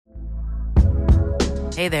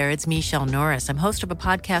Hey there, it's Michelle Norris. I'm host of a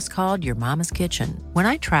podcast called Your Mama's Kitchen. When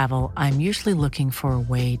I travel, I'm usually looking for a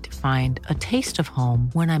way to find a taste of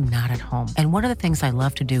home when I'm not at home. And one of the things I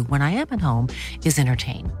love to do when I am at home is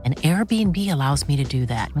entertain. And Airbnb allows me to do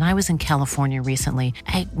that. When I was in California recently,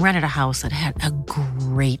 I rented a house that had a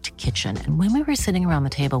great kitchen. And when we were sitting around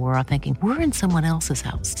the table, we were all thinking, we're in someone else's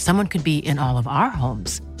house. Someone could be in all of our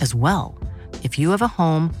homes as well. If you have a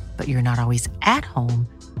home, but you're not always at home,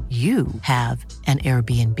 you have an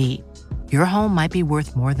Airbnb. Your home might be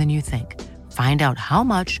worth more than you think. Find out how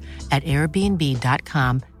much at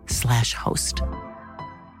airbnb.com/host.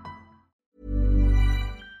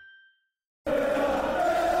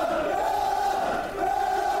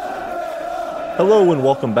 Hello and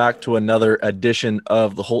welcome back to another edition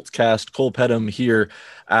of the Holtzcast. Cole Pedham here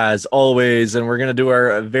as always, and we're going to do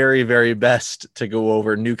our very, very best to go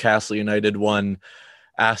over Newcastle United 1,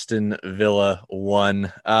 Aston Villa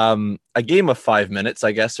 1. A game of 5 minutes,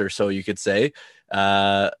 I guess, or so you could say.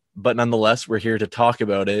 But nonetheless, we're here to talk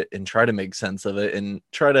about it and try to make sense of it and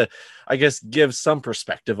try to, I guess, give some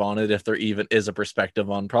perspective on it, if there even is a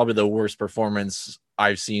perspective on probably the worst performance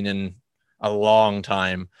I've seen in a long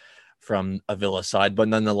time from a Villa side. But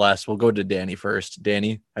nonetheless, we'll go to Danny first.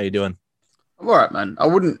 Danny, how you doing? I'm all right, man.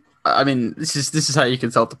 This is how you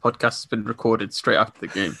can tell the podcast has been recorded straight after the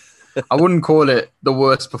game. I wouldn't call it the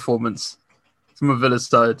worst performance from a Villa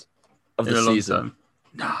side of the season.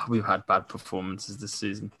 Nah, we've had bad performances this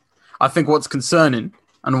season. I think what's concerning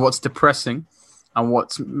and what's depressing and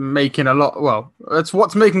what's making it's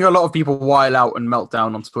what's making a lot of people while out and melt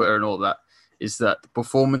down on Twitter and all that is that the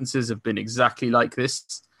performances have been exactly like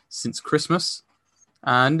this since Christmas,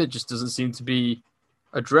 and it just doesn't seem to be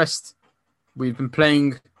addressed. We've been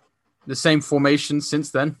playing the same formation since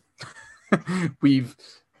then. We've,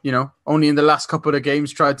 only in the last couple of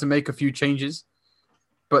games tried to make a few changes.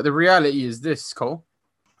 But the reality is this, Cole.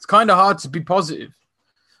 It's kind of hard to be positive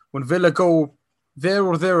when Villa go there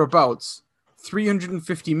or thereabouts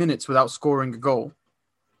 350 minutes without scoring a goal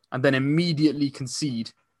and then immediately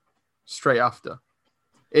concede straight after.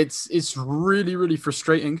 It's really, really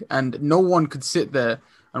frustrating, and no one could sit there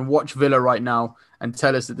and watch Villa right now and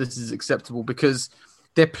tell us that this is acceptable because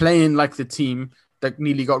they're playing like the team that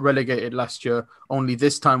nearly got relegated last year, only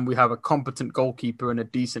this time we have a competent goalkeeper and a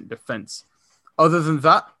decent defense. Other than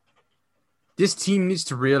that, this team needs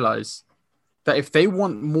to realize that if they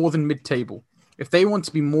want more than mid-table, if they want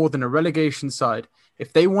to be more than a relegation side,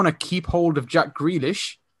 if they want to keep hold of Jack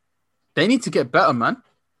Grealish, they need to get better, man.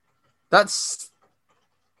 That's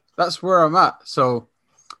where I'm at. So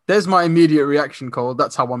there's my immediate reaction, Cole.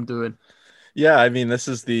 That's how I'm doing. Yeah, I mean, this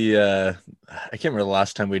is the I can't remember the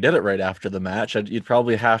last time we did it right after the match. You'd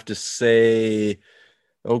probably have to say,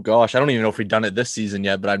 oh gosh, I don't even know if we've done it this season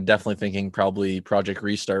yet, but I'm definitely thinking probably Project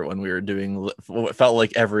Restart when we were doing what felt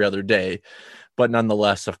like every other day. But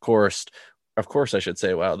nonetheless, of course, I should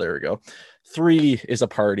say, wow, there we go. 3 is a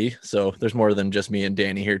party, so there's more than just me and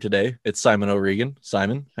Danny here today. It's Simon O'Regan.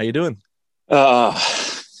 Simon, how you doing? That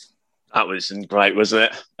wasn't great, was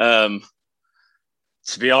it?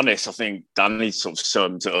 To be honest, I think Danny sort of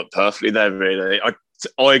summed it up perfectly there, really. I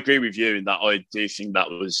agree with you in that I do think that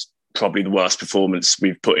was probably the worst performance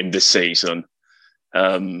we've put in this season.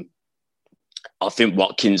 I think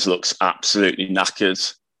Watkins looks absolutely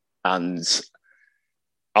knackered, and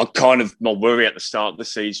my worry at the start of the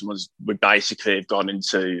season was we basically have gone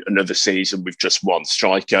into another season with just one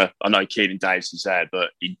striker. I know Keenan Davis is there, but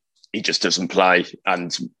he just doesn't play,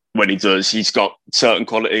 and when he does, he's got certain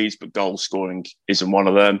qualities, but goal scoring isn't one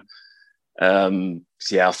of them. I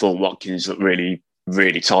thought Watkins looked really,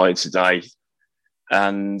 really tired today.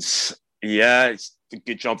 And yeah, it's a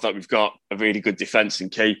good job that we've got a really good defence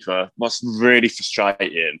and keeper. What's really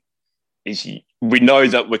frustrating is we know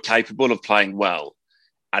that we're capable of playing well,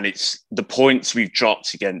 and it's the points we've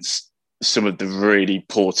dropped against some of the really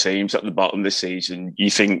poor teams at the bottom of the season.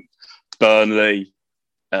 You think Burnley,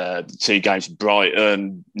 the 2 games with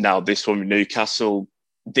Brighton, now this one with Newcastle.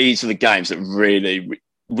 These are the games that really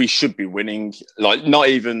we should be winning. Like, not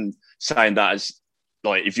even saying that as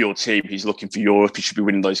like if your team is looking for Europe, you should be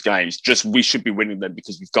winning those games. Just we should be winning them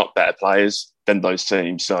because we've got better players than those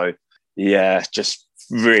teams. So yeah, just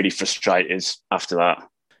really frustrated after that.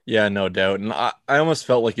 Yeah, no doubt. And I almost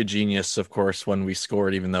felt like a genius, of course, when we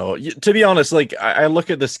scored, even though, to be honest, like I look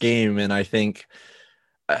at this game and I think,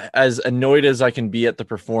 as annoyed as I can be at the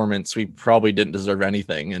performance, we probably didn't deserve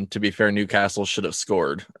anything. And to be fair, Newcastle should have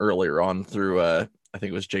scored earlier on through, I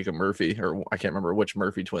think it was Jacob Murphy, or I can't remember which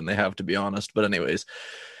Murphy twin they have, to be honest. But anyways,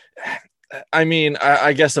 I mean,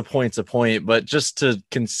 I guess a point's a point, but just to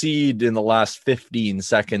concede in the last 15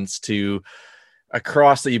 seconds to a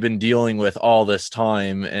cross that you've been dealing with all this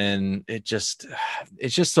time, and it's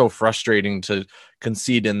just so frustrating to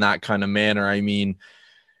concede in that kind of manner. I mean,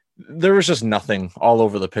 there was just nothing all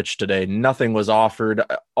over the pitch today. Nothing was offered.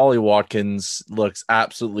 Ollie Watkins looks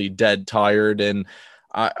absolutely dead tired, and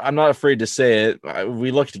I'm not afraid to say it.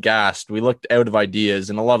 We looked gassed. We looked out of ideas,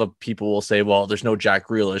 and a lot of people will say, well, there's no Jack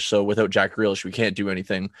Grealish, so without Jack Grealish, we can't do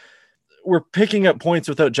anything. We're picking up points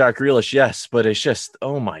without Jack Grealish, yes, but it's just,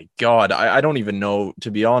 oh my God, I don't even know,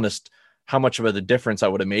 to be honest, how much of a difference I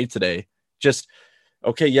would have made today. Just,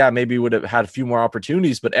 okay, yeah, maybe would have had a few more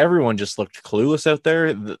opportunities, but everyone just looked clueless out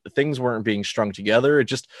there. Things weren't being strung together.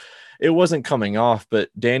 It wasn't coming off. But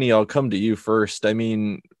Danny, I'll come to you first. I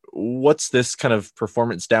mean, what's this kind of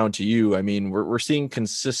performance down to you? I mean, we're seeing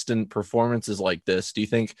consistent performances like this. Do you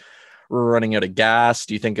think we're running out of gas?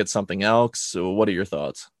 Do you think it's something else? So what are your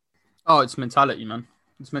thoughts? Oh, it's mentality, man.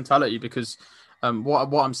 It's mentality because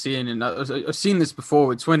what I'm seeing, and I've seen this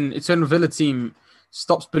before. It's when a Villa team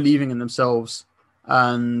stops believing in themselves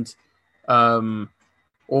and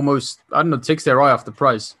almost, I don't know, takes their eye off the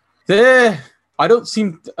prize. I don't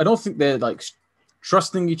think they're like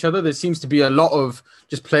trusting each other. There seems to be a lot of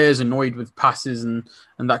just players annoyed with passes and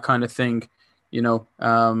that kind of thing, you know,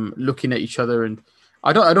 looking at each other. And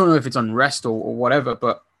I don't know if it's unrest or whatever,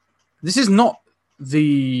 but this is not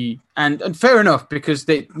and fair enough, because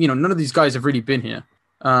they, you know, none of these guys have really been here.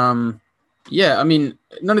 Yeah, I mean,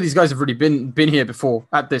 none of these guys have really been here before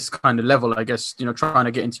at this kind of level, I guess, you know, trying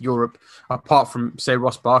to get into Europe, apart from, say,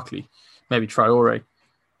 Ross Barkley, maybe Traore.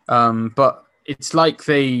 But it's like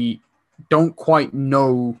they don't quite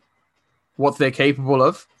know what they're capable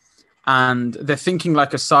of, and they're thinking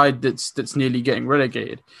like a side that's nearly getting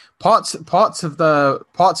relegated. Parts of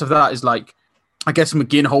that is like, I guess,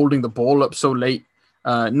 McGinn holding the ball up so late,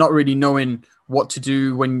 not really knowing what to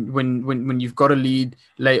do when you've got a lead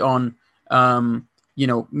late on. You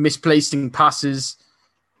know, misplacing passes,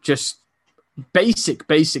 just basic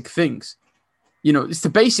things. You know, it's the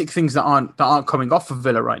basic things that aren't coming off of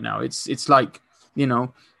Villa right now. It's like, you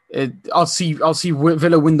know, I'll see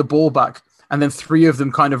Villa win the ball back, and then three of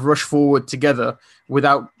them kind of rush forward together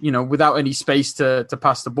without any space to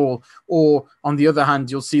pass the ball. Or on the other hand,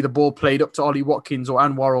 you'll see the ball played up to Ollie Watkins or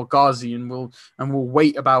Anwar or Ghazi, and we'll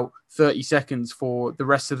wait about 30 seconds for the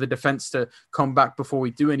rest of the defense to come back before we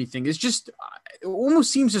do anything. It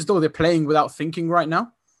almost seems as though they're playing without thinking right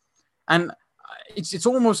now. And it's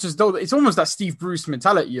almost as though it's almost that Steve Bruce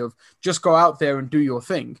mentality of just go out there and do your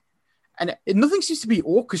thing. And nothing seems to be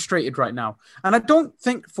orchestrated right now. And I don't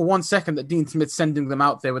think for one second that Dean Smith's sending them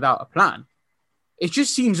out there without a plan. It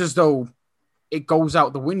just seems as though it goes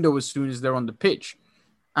out the window as soon as they're on the pitch.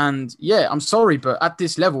 And yeah, I'm sorry, but at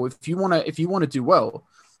this level, if you want to do well,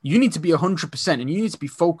 you need to be 100% and you need to be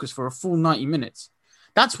focused for a full 90 minutes.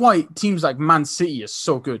 That's why teams like Man City are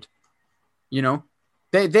so good. You know,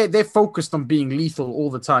 they're focused on being lethal all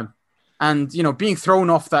the time. And, you know, being thrown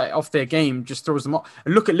off their game just throws them off.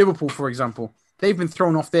 And look at Liverpool, for example. They've been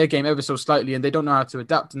thrown off their game ever so slightly, and they don't know how to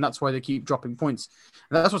adapt, and that's why they keep dropping points.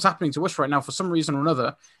 And that's what's happening to us right now. For some reason or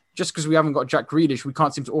another, just because we haven't got Jack Grealish, we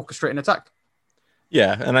can't seem to orchestrate an attack.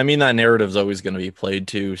 Yeah, and I mean, that narrative's always going to be played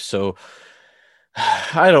too. So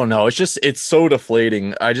I don't know. It's so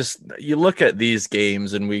deflating. You look at these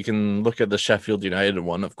games, and we can look at the Sheffield United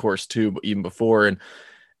one, of course, too, but even before, and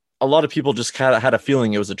a lot of people just kind of had a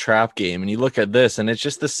feeling it was a trap game. And you look at this and it's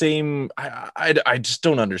just the same. I just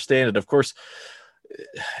don't understand it. Of course,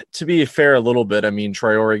 to be fair a little bit, I mean,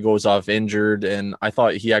 Traore goes off injured, and I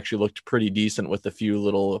thought he actually looked pretty decent with the few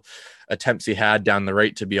little attempts he had down the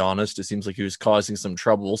right, to be honest. It seems like he was causing some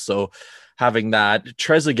trouble. So having that,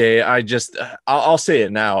 Trezeguet, I'll say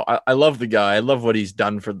it now. I love the guy. I love what he's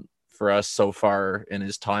done for us so far in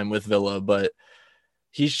his time with Villa, but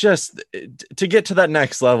he's just, to get to that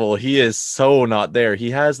next level, he is so not there.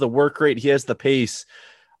 He has the work rate. He has the pace.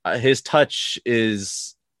 His touch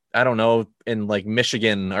is, I don't know, in like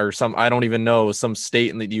Michigan or I don't even know, some state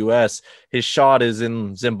in the US. His shot is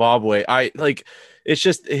in Zimbabwe. It's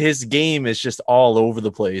just, his game is just all over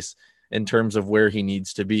the place in terms of where he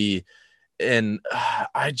needs to be. And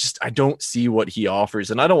I don't see what he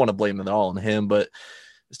offers. And I don't want to blame it all on him, but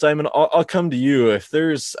Simon, I'll come to you. If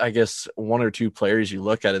there's, I guess, one or two players you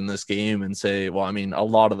look at in this game and say, well, I mean, a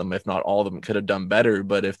lot of them, if not all of them, could have done better.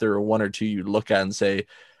 But if there are one or two you look at and say,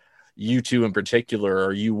 you two in particular,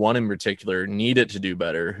 or you one in particular, need it to do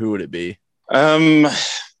better, who would it be?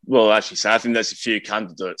 Well, actually, so I think there's a few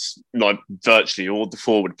candidates, like virtually all the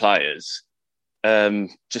forward players,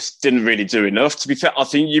 just didn't really do enough. To be fair, I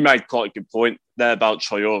think you made quite a good point there about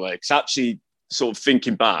Traore. Because actually, sort of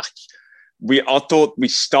thinking back, I thought we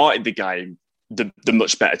started the game the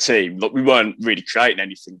much better team. Look, we weren't really creating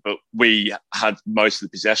anything, but we had most of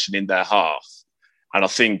the possession in their half. And I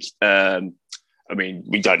think,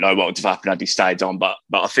 we don't know what would have happened had he stayed on, but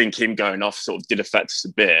I think him going off sort of did affect us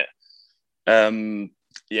a bit.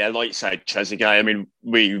 Like you said, Trezeguet,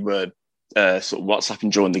 we were sort of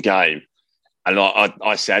WhatsApping during the game. And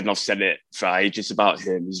I said, and I've said it for ages about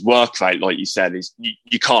him, his work rate, like you said, is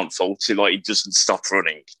you can't fault it. Like, he doesn't stop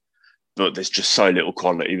running. But there's just so little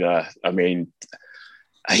quality there. I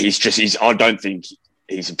don't think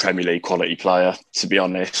he's a Premier League quality player, to be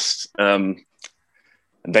honest.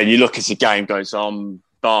 And then you look as the game goes on,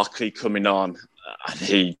 Barkley coming on, and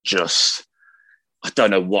he just, I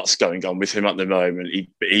don't know what's going on with him at the moment.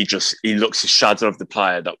 He looks a shadow of the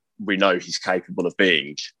player that we know he's capable of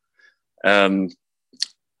being. And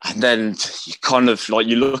then you kind of like,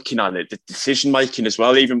 you're looking at it, the decision making as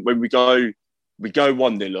well. Even when we go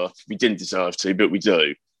 1-0 up, we didn't deserve to, but we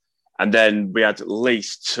do. And then we had at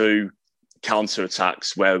least 2 counter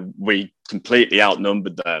attacks where we completely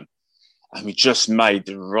outnumbered them, and we just made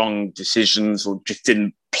the wrong decisions or just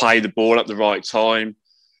didn't play the ball at the right time.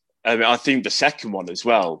 I think the second one as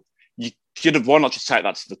well, you could have, why not just take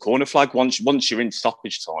that to the corner flag once you're in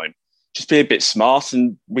stoppage time? Just be a bit smart.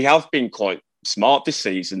 And we have been quite smart this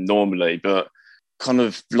season normally, but kind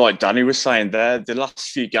of like Danny was saying there, the last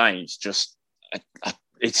few games, just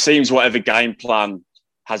it seems whatever game plan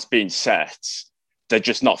has been set, they're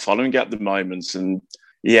just not following it at the moment. And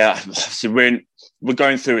so we're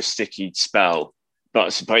going through a sticky spell,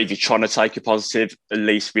 but if you're trying to take a positive, at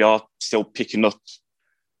least we are still picking up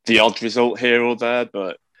the odd result here or there.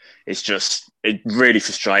 But it's really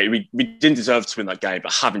frustrating. We didn't deserve to win that game,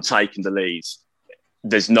 but having taken the lead,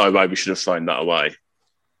 there's no way we should have thrown that away.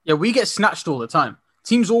 Yeah, we get snatched all the time.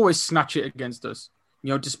 Teams always snatch it against us,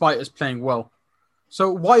 despite us playing well.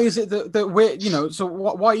 So why is it that we're,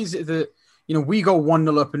 why is it that, we go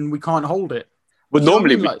 1-0 up and we can't hold it? Well,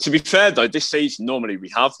 normally, to be fair though, this season, normally we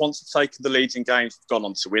have, once we've taken the lead in games, gone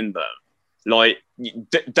on to win them. Like,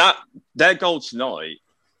 their goal tonight,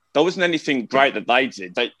 there wasn't anything great that they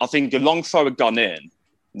did. I think a long throw had gone in.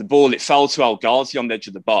 The ball, it fell to El Ghazi on the edge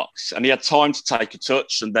of the box, and he had time to take a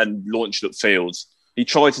touch and then launch it upfield. He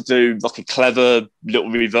tried to do like a clever little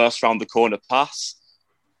reverse round the corner pass,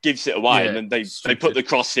 gives it away, and then they put the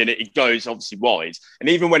cross in. It goes obviously wide. And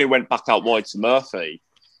even when it went back out wide to Murphy,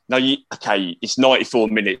 now, it's 94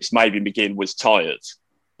 minutes. Maybe McGinn was tired,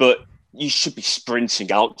 but you should be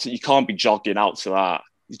sprinting out. You can't be jogging out to that.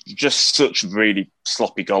 It's just such a really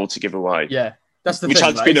sloppy goal to give away. Yeah, that's the thing. Which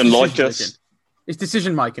has been unlike us. It's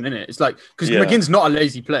decision making, isn't it? It's like, because McGinn's not a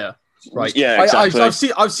lazy player, right? Yeah,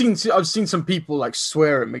 exactly. I've seen some people like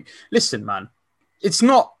swear at me. Listen, man, it's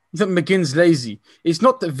not that McGinn's lazy. It's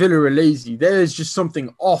not that Villa are lazy. There's just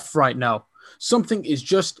something off right now. Something is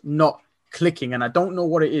just not clicking, and I don't know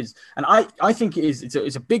what it is. And I think it is.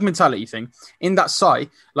 It's a big mentality thing in that side.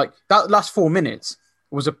 Like, that last 4 minutes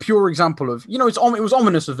was a pure example of, it was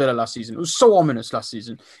ominous of Villa last season. It was so ominous last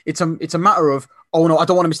season. It's a matter of, oh no, I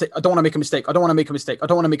don't want to mistake. I don't want to make a mistake. I don't want to make a mistake. I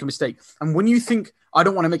don't want to make a mistake. And when you think, I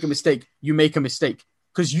don't want to make a mistake, you make a mistake,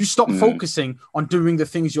 because you stop focusing on doing the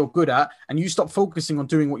things you're good at, and you stop focusing on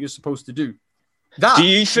doing what you're supposed to do. Do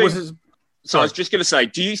you think? I was just going to say,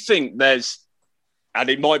 do you think there's, and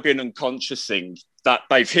it might be an unconscious thing, that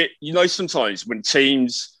they've hit, sometimes when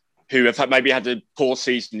teams who have maybe had a poor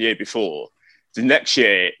season the year before, the next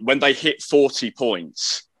year, when they hit 40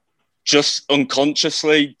 points, just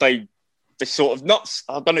unconsciously, they sort of not,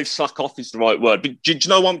 I don't know if slack off is the right word, but do you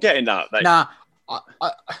know what I'm getting at? Nah,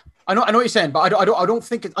 I know what you're saying, but I don't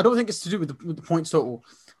think it's to do with the points total.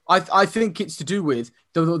 I think it's to do with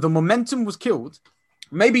the momentum was killed.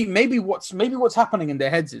 Maybe what's happening in their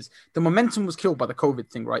heads is the momentum was killed by the COVID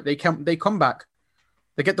thing, right? They come back,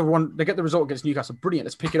 they get the result against Newcastle, brilliant,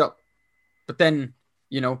 let's pick it up. But then,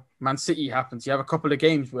 Man City happens. You have a couple of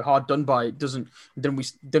games we're hard done by. It doesn't.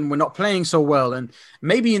 Then we're not playing so well, and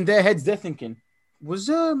maybe in their heads they're thinking, was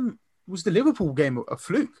the Liverpool game a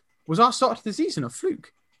fluke? Was our start to the season a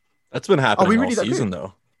fluke? That's been happening all season,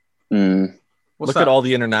 though. Look at all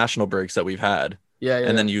the international breaks that we've had. Yeah.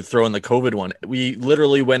 And then you throw in the COVID one. We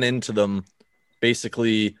literally went into them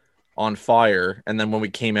basically on fire, and then when we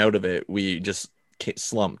came out of it, we just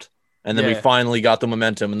slumped. And then we finally got the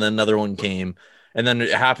momentum, and then another one came. And then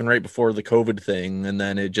it happened right before the COVID thing. And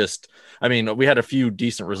then it just, we had a few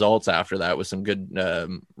decent results after that with some good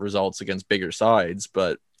results against bigger sides.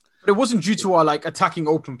 But it wasn't due to our attacking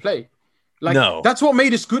open play. No. That's what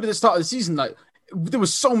made us good at the start of the season. There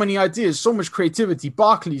was so many ideas, so much creativity.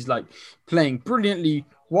 Barkley's playing brilliantly.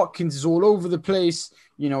 Watkins is all over the place.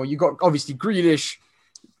 You got obviously Grealish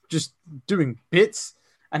just doing bits.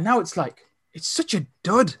 And now it's it's such a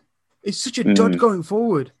dud. It's such a dud going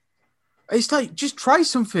forward. It's like, just try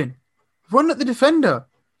something. Run at the defender.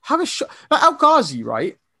 Have a shot. Like El Ghazi,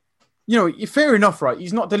 right? You know, fair enough, right?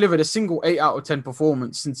 He's not delivered a single 8 out of 10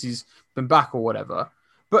 performance since he's been back or whatever.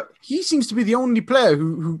 But he seems to be the only player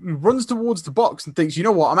who runs towards the box and thinks, you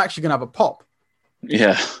know what, I'm actually going to have a pop.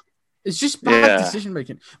 Yeah. It's just bad decision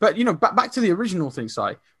making. But, you know, back to the original thing, Si,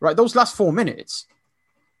 right? Those last 4 minutes,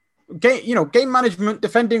 game management,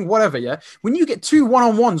 defending, whatever, yeah? When you get 2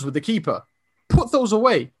 one-on-ones with the keeper, put those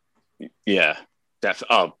away. Yeah,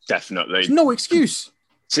 definitely. There's no excuse.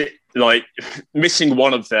 Like, missing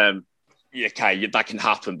one of them, okay, that can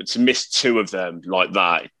happen. But to miss 2 of them like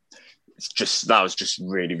that, that was just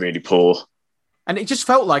really, really poor. And it just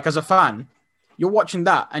felt like, as a fan, you're watching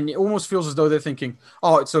that and it almost feels as though they're thinking,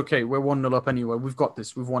 oh, it's okay. We're 1-0 up anyway. We've got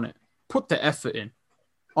this. We've won it. Put the effort in,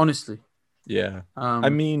 honestly. Yeah.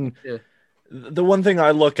 The one thing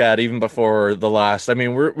I look at even before the last,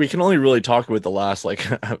 we can only really talk about the last,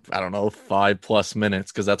 5+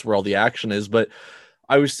 minutes because that's where all the action is. But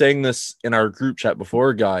I was saying this in our group chat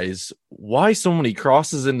before, guys. Why so many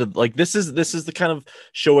crosses into this is the kind of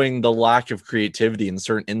showing the lack of creativity in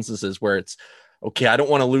certain instances where it's okay. I don't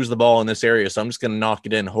want to lose the ball in this area, so I'm just going to knock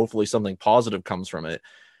it in. Hopefully, something positive comes from it.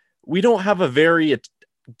 We don't have a very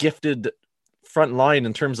gifted front line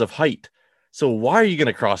in terms of height, so why are you going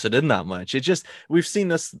to cross it in that much? We've seen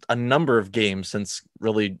this a number of games since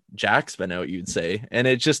really Jack's been out, you'd say, and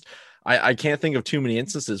it just. I can't think of too many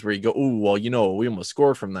instances where you go, oh, well, we almost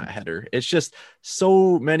scored from that header. It's just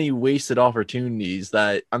so many wasted opportunities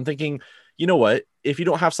that I'm thinking, you know what? If you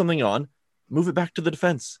don't have something on, move it back to the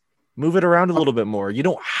defense. Move it around a little bit more. You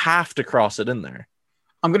don't have to cross it in there.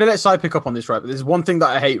 I'm going to let Si pick up on this, right? But there's one thing that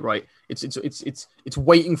I hate, right? It's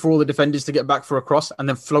waiting for all the defenders to get back for a cross and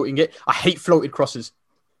then floating it. I hate floated crosses.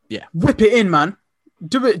 Yeah. Whip it in, man.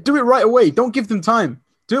 Do it right away. Don't give them time.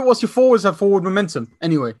 Do it whilst your forwards have forward momentum.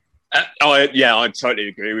 Anyway. I totally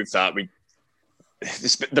agree with that.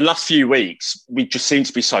 The last few weeks, we just seem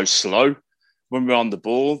to be so slow when we're on the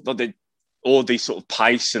ball. All the sort of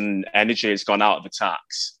pace and energy has gone out of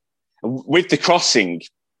attacks. With the crossing,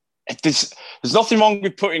 there's nothing wrong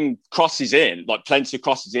with putting crosses in, like plenty of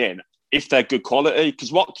crosses in, if they're good quality.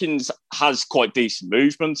 Because Watkins has quite decent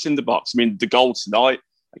movements in the box. I mean, the goal tonight,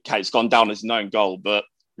 okay, it's gone down as a known goal, but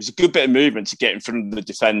there's a good bit of movement to get in front of the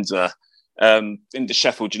defender. In the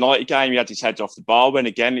Sheffield United game, he had his head off the bar when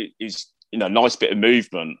again it was a nice bit of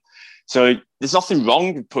movement. So there's nothing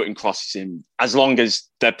wrong with putting crosses in as long as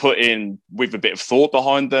they're put in with a bit of thought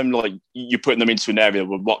behind them. Like you're putting them into an area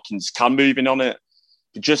where Watkins can move in on it.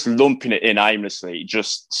 But just lumping it in aimlessly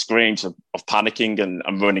just screams of panicking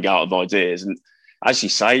and running out of ideas. And as you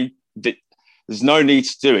say, there's no need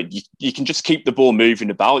to do it. You can just keep the ball moving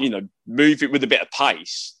about. Move it with a bit of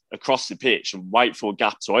pace across the pitch and wait for a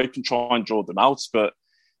gap to open, try and draw them out. But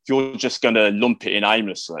if you're just going to lump it in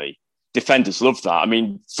aimlessly, defenders love that. I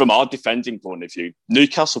mean, from our defending point of view,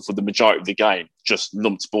 Newcastle for the majority of the game just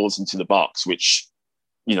lumped balls into the box, which,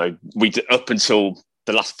 we up until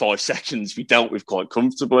the last 5 seconds, we dealt with quite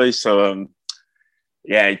comfortably. So,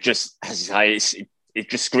 it just, as I say, it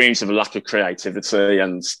just screams of a lack of creativity.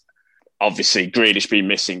 And obviously, Grealish being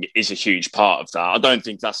missing is a huge part of that. I don't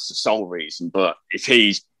think that's the sole reason, but if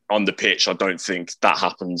he's on the pitch, I don't think that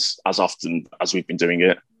happens as often as we've been doing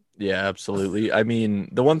it. Yeah, absolutely. I mean,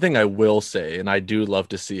 the one thing I will say, and I do love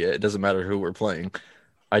to see it, it doesn't matter who we're playing,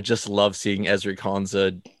 I just love seeing Ezri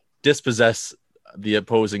Konsa dispossess the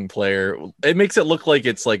opposing player. It makes it look like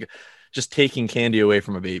it's like just taking candy away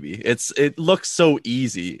from a baby. It looks so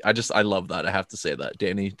easy. I love that. I have to say that.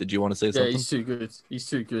 Danny, did you want to say something? Yeah, he's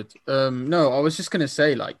too good. No, I was just going to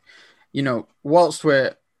say, whilst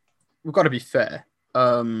we've got to be fair,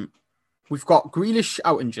 we've got Grealish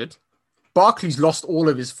out injured. Barkley's lost all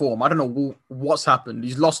of his form. I don't know what's happened.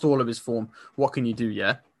 He's lost all of his form. What can you do,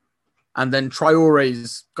 yeah? And then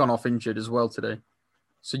Traore's gone off injured as well today.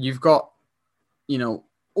 So you've got,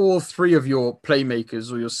 all 3 of your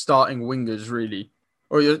playmakers or your starting wingers really,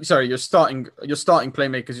 or your starting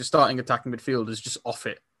playmakers, your starting attacking midfielders just off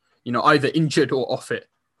it, either injured or off it,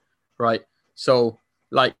 right? So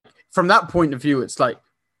from that point of view, it's like,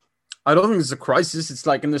 I don't think it's a crisis. It's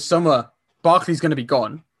like in the summer, Barkley's going to be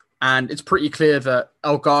gone. And it's pretty clear that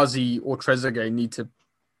El Ghazi or Trezeguet need to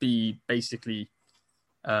be basically,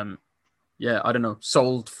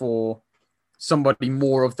 sold for somebody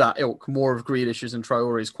more of that ilk, more of Grealish's and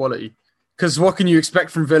Traore's quality. Because what can you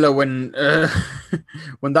expect from Villa when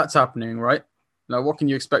that's happening, right? Like, what can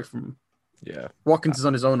you expect from him? Yeah. Watkins is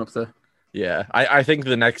on his own up there. Yeah, I think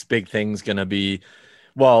the next big thing's going to be,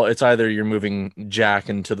 well, it's either you're moving Jack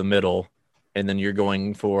into the middle and then you're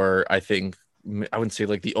going for, I think, I wouldn't say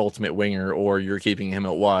like the ultimate winger, or you're keeping him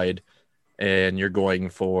out wide and you're going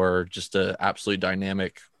for just a absolutely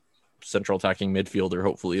dynamic central attacking midfielder,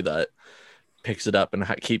 hopefully that picks it up and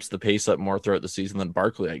keeps the pace up more throughout the season than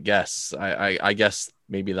Barkley, I guess. I guess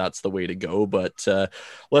maybe that's the way to go. But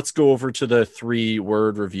let's go over to the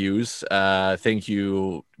 3-word reviews. Thank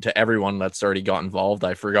you to everyone that's already got involved.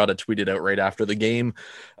 I forgot to tweet it out right after the game.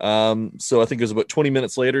 So I think it was about 20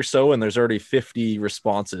 minutes later, and there's already 50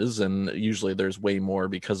 responses, and usually there's way more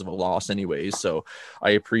because of a loss anyways. So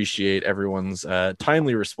I appreciate everyone's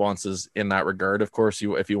timely responses in that regard. Of course,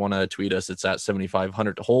 if you want to tweet us, it's at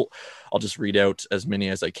 7500 to Holt. I'll just read out as many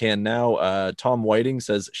as I can now. Tom Whiting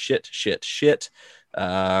says, shit.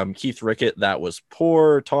 Keith Rickett, that was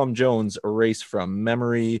poor. Tom Jones, erase from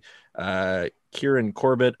memory. Kieran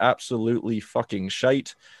Corbett, absolutely fucking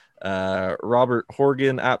shite. Robert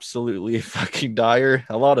Horgan, absolutely fucking dire.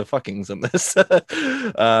 A lot of fuckings in this.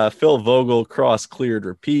 Phil Vogel, cross cleared,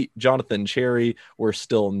 repeat. Jonathan Cherry, we're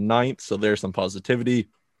still 9th, so there's some positivity.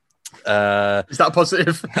 Is that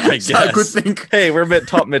positive? I Is guess. that a good thing? Hey, we're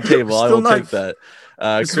top mid-table. I will take that.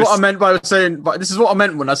 This is what I meant by saying. But this is what I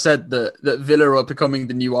meant when I said that Villa are becoming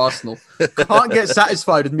the new Arsenal. Can't get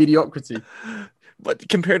satisfied with mediocrity. But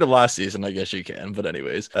compared to last season, I guess you can. But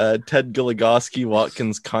anyways, Ted Goligoski,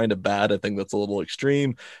 Watkins, kind of bad. I think that's a little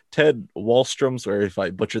extreme. Ted Wallstrom, sorry if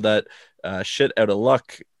I butchered that. Shit out of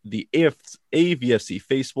luck. The AVFC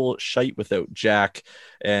Faithful, shite without Jack.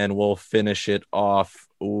 And we'll finish it off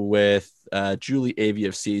with Julie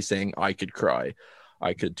AVFC saying, I could cry.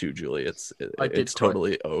 I could too, Julie. It's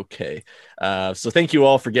totally okay. So thank you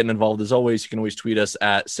all for getting involved. As always, you can always tweet us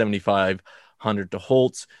at 7500 to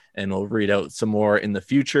Holt, and we'll read out some more in the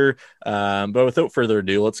future. But without further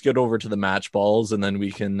ado, let's get over to the match balls, and then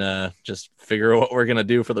we can just figure out what we're going to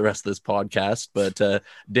do for the rest of this podcast. But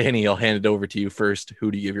Danny, I'll hand it over to you first.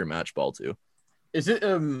 Who do you give your match ball to? Is it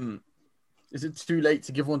too late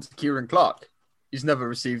to give one to Kieran Clark? He's never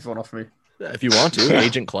received one off me. If you want to,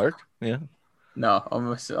 Agent Clark. Yeah. No,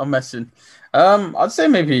 I'm messing. I'd say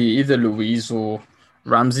maybe either Louise or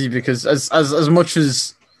Ramsey, because as much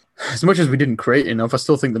as we didn't create enough, I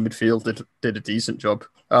still think the midfield did a decent job.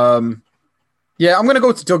 Yeah, I'm going to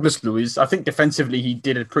go to Douglas Luiz. I think defensively he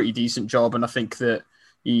did a pretty decent job, and I think that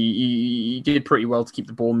he did pretty well to keep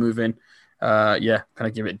the ball moving. Yeah, kind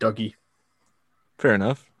of give it Dougie. Fair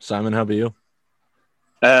enough. Simon, how about you?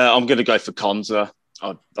 I'm going to go for Konza.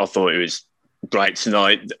 I thought it was great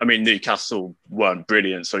tonight. I mean, Newcastle weren't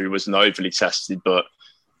brilliant, so he wasn't overly tested. But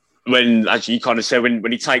when, as you kind of said,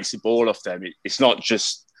 when he takes the ball off them, it's not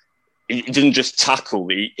just, he didn't just tackle,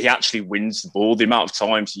 he actually wins the ball. The amount of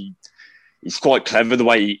times he's quite clever, the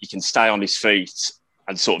way he can stay on his feet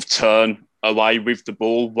and sort of turn away with the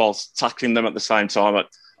ball whilst tackling them at the same time.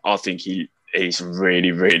 I think he's a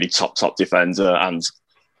really, really top defender, and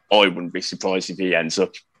I wouldn't be surprised if he ends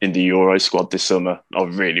up in the Euro squad this summer. I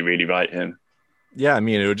really, really rate him. Yeah, I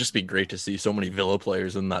mean, it would just be great to see so many Villa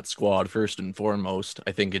players in that squad, first and foremost.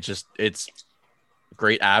 I think it's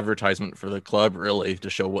great advertisement for the club, really, to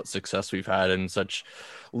show what success we've had in such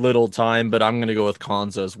little time. But I'm going to go with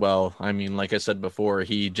Konza as well. I mean, like I said before,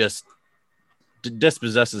 he just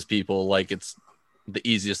dispossesses people like it's the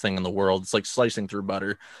easiest thing in the world. It's like slicing through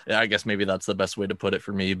butter. I guess maybe that's the best way to put it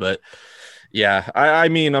for me. But yeah, I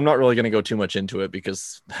mean, I'm not really going to go too much into it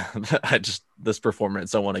because this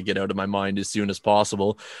performance I want to get out of my mind as soon as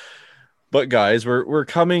possible. But guys, we're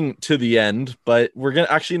coming to the end, but we're going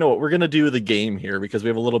to actually, you know what, we're going to do the game here because we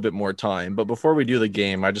have a little bit more time. But before we do the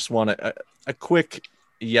game, I just want a quick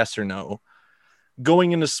yes or no.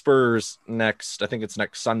 Going into Spurs next, I think it's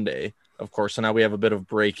next Sunday, of course. So now we have a bit of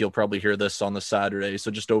break. You'll probably hear this on the Saturday.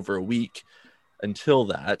 So just over a week until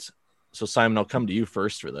that. So Simon, I'll come to you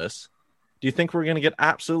first for this. Do you think we're going to get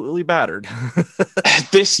absolutely battered?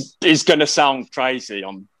 This is going to sound crazy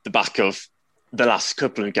on the back of the last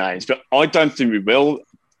couple of games, but I don't think we will.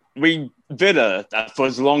 Villa, for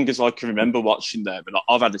as long as I can remember watching them, and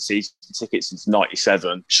I've had a season ticket since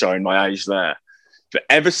 97, showing my age there. But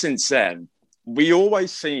ever since then, we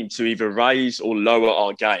always seem to either raise or lower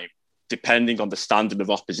our game, depending on the standard of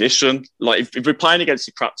opposition. Like if we're playing against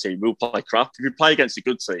a crap team, we'll play crap. If we play against a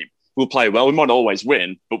good team, we'll play well. We might not always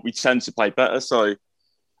win, but we tend to play better. So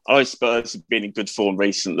I know Spurs have been in good form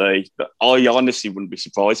recently, but I honestly wouldn't be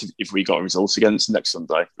surprised if we got a result against them next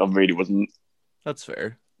Sunday. I really wouldn't. That's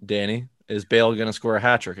fair. Danny, is Bale going to score a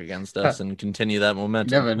hat-trick against us and continue that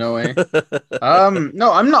momentum? You never know, eh?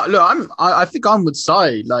 No, I'm not. Look, I think I'm with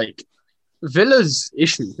Sai. Like, Villa's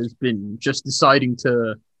issue has been just deciding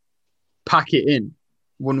to pack it in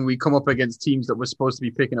when we come up against teams that we're supposed to be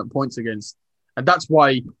picking up points against. and that's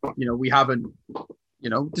why we haven't.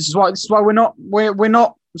 This is why we're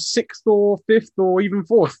not sixth or fifth or even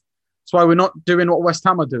fourth. That's why we're not doing what West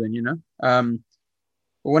Ham are doing. But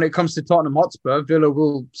when it comes to Tottenham Hotspur, Villa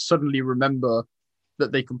will suddenly remember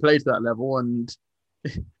that they can play to that level, and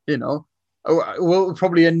we'll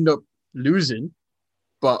probably end up losing.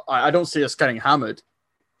 But I don't see us getting hammered.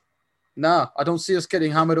 No, I don't see us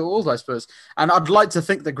getting hammered at all, I suppose. And I'd like to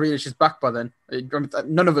think that Grealish is back by then.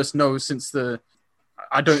 None of us know since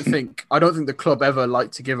I don't think the club ever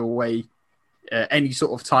liked to give away any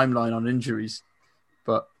sort of timeline on injuries.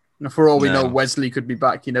 But for all we know, Wesley could be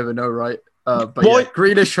back. You never know, right? But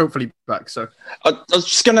Grealish hopefully back. So I was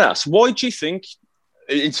just going to ask, why do you think,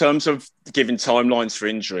 in terms of giving timelines for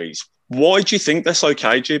injuries, why do you think they're so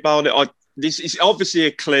cagey about it? This is obviously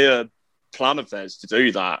a clear plan of theirs to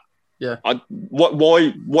do that. Yeah.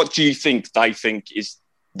 What do you think they think is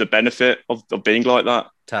the benefit of being like that?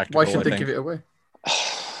 Tactical, why should they give it away?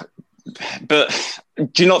 But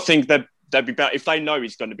do you not think they'd be better if they know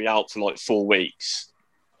he's going to be out for like 4 weeks?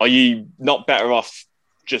 Are you not better off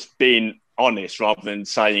just being honest rather than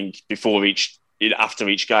saying after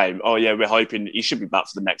each game, oh yeah, we're hoping he should be back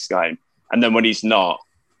for the next game, and then when he's not,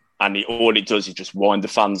 and all it does is just wind the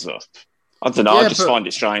fans up? I don't know. I just find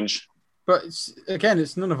it strange. But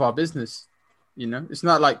it's none of our business. It's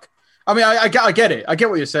not like. I mean, I get it. I get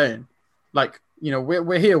what you're saying. Like,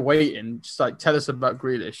 we're here waiting. Just like tell us about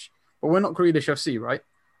Grealish, but we're not Grealish FC, right?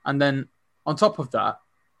 And then on top of that,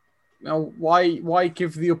 why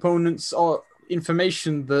give the opponents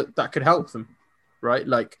information that could help them, right?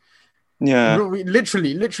 Like, we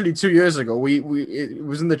literally 2 years ago, it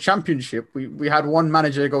was in the Championship. We had one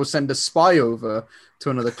manager go send a spy over to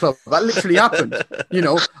another club. That literally happened.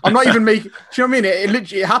 I'm not even making. Do you know what I mean? It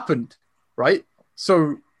literally happened, right?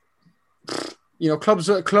 So, clubs.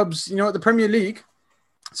 At the Premier League,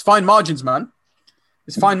 it's fine margins, man.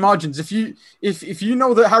 It's fine margins. If you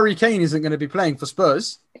know that Harry Kane isn't going to be playing for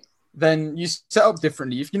Spurs, then you set up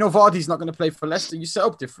differently. If you know Vardy's not going to play for Leicester, you set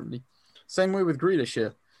up differently. Same way with Grealish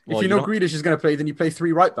here. If you know Grealish is going to play, then you play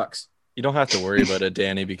 3 right backs. You don't have to worry about it,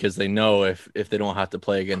 Danny, because they know if they don't have to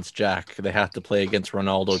play against Jack, they have to play against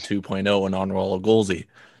Ronaldo 2.0 and Onrolo Golzi.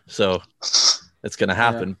 So it's going to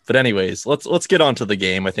happen. Yeah. But anyways, let's get on to the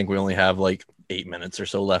game. I think we only have like 8 minutes or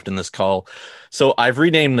so left in this call. So I've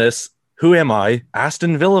renamed this Who Am I?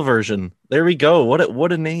 Aston Villa version. There we go.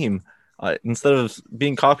 What a name. Instead of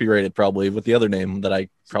being copyrighted probably with the other name that I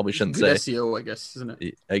probably shouldn't say. SEO, I guess, isn't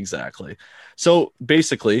it? Exactly. So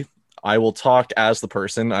basically, I will talk as the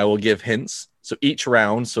person. I will give hints. So each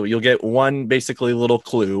round, so you'll get one basically little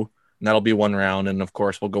clue, and that'll be one round. And of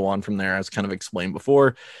course, we'll go on from there as kind of explained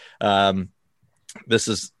before. This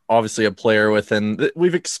is obviously a player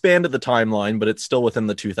we've expanded the timeline, but it's still within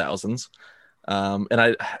the 2000s. And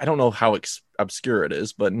I don't know how obscure it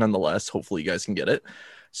is, but nonetheless, hopefully you guys can get it.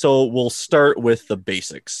 So we'll start with the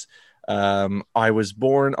basics. I was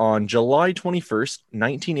born on July 21st,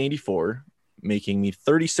 1984, making me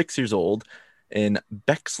 36 years old in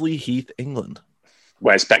Bexley Heath, England.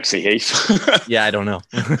 Where's Bexley Heath? Yeah, I don't know.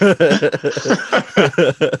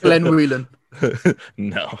 Glenn Whelan.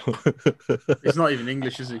 No. He's not even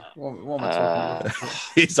English, is he? What am I talking about?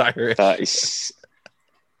 He's Irish.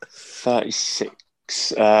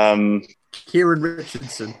 36. Kieran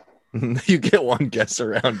Richardson. You get one guess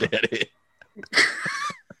around, Danny.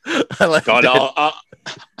 I like God,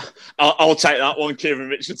 I'll take that one, Kieran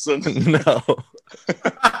Richardson. No.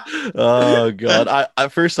 Oh, God.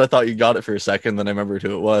 At first, I thought you got it for a second, then I remembered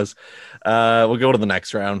who it was. We'll go to the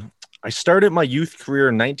next round. I started my youth career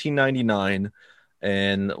in 1999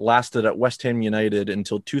 and lasted at West Ham United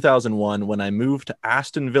until 2001 when I moved to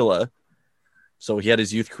Aston Villa. So he had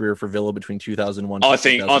his youth career for Villa between 2001 and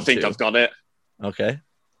 2002. I think I've got it. Okay.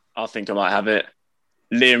 I think I might have it.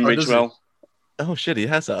 Liam Ridgewell. Oh shit, he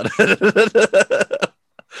has that. Is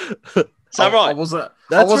that right? I wasn't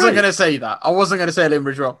going to say that. I wasn't going to say Liam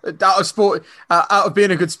Ridgewell. Out of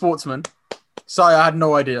being a good sportsman. Sorry, I had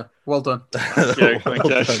no idea. Well done. Thank you.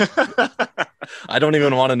 I don't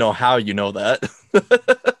even want to know how you know that.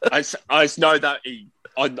 I know that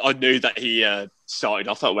I knew that he started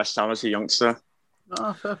off at West Ham as a youngster.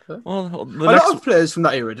 Oh, fair. Well, a lot of players from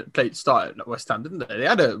that era started at West Ham, didn't they? They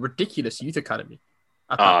had a ridiculous youth academy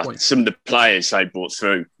at that point. Some of the players they brought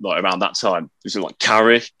through around that time. Was it like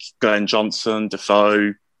Carrick, Glenn Johnson,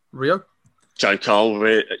 Defoe, Rio, Joe Cole,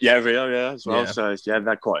 Rio, as well. Yeah. So they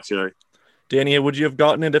had quite a few. Danny, would you have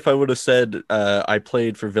gotten it if I would have said I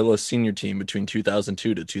played for Villa's senior team between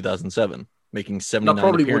 2002 to 2007, making 79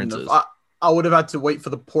 appearances? Wouldn't have. I would have had to wait for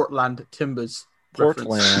the Portland Timbers.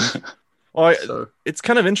 Portland. It's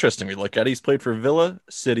kind of interesting. We look at it. He's played for Villa,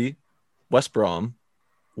 City, West Brom,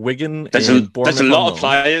 Wigan, There's and Bournemouth. There's a lot of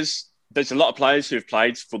players. There's a lot of players who have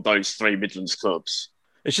played for those three Midlands clubs.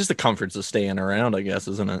 It's just the comforts of staying around, I guess,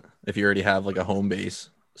 isn't it? If you already have like a home base.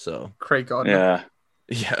 So Craig Gardner.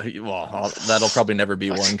 Yeah, well, that'll probably never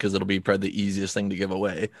be one because it'll be probably the easiest thing to give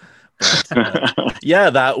away. But, yeah,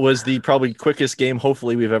 that was the probably quickest game,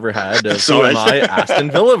 hopefully, we've ever had. So am I,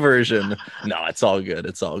 Aston Villa version. No, it's all good.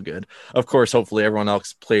 It's all good. Of course, hopefully everyone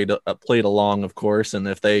else played along, of course. And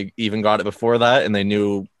if they even got it before that and they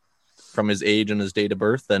knew from his age and his date of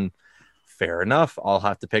birth, then fair enough. I'll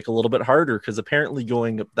have to pick a little bit harder because apparently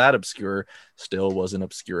going that obscure still wasn't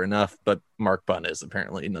obscure enough. But Mark Bunn is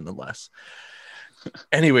apparently nonetheless.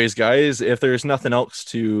 Anyways, guys, if there's nothing else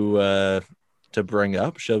to bring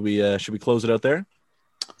up, should we close it out there?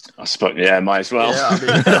 I suppose, might as well. Yeah, I mean,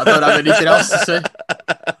 I don't have anything else to say.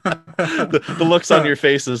 The looks on your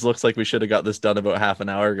faces looks like we should have got this done about half an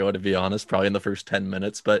hour ago, to be honest, probably in the first 10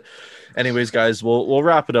 minutes. But anyways, guys, we'll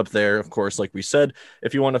wrap it up there. Of course, like we said,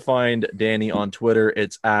 if you want to find Danny on Twitter,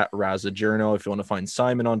 it's at Razzajourno. If you want to find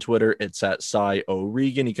Simon on Twitter, it's at Cy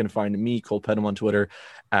O'Regan. You can find me, Cole Pedham, on Twitter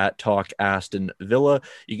at Talk Aston Villa.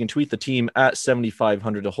 You can tweet the team at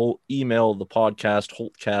 7500 to Holt, email the podcast,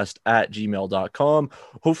 holtcast@gmail.com.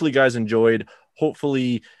 Hopefully, guys enjoyed.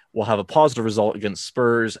 Hopefully, we'll have a positive result against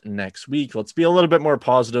Spurs next week. Let's be a little bit more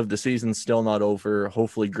positive. The season's still not over.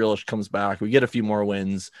 Hopefully, Grealish comes back. We get a few more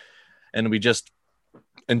wins, and we just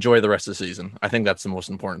enjoy the rest of the season. I think that's the most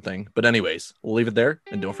important thing. But anyways, we'll leave it there,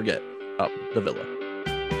 and don't forget, up the Villa.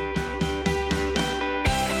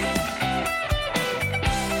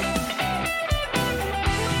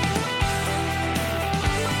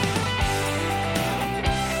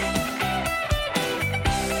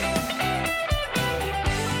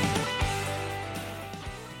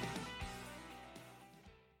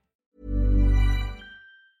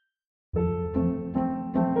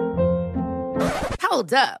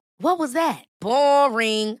 Hold up. What was that?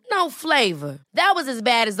 Boring. No flavor. That was as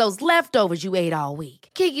bad as those leftovers you ate all week.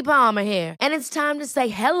 Keke Palmer here, and it's time to say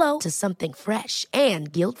hello to something fresh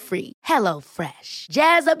and guilt-free. Hello Fresh.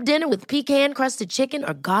 Jazz up dinner with pecan-crusted chicken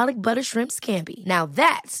or garlic butter shrimp scampi. Now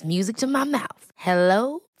that's music to my mouth.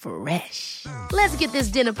 Hello Fresh. Let's get this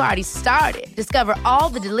dinner party started. Discover all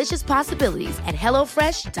the delicious possibilities at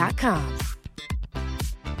HelloFresh.com.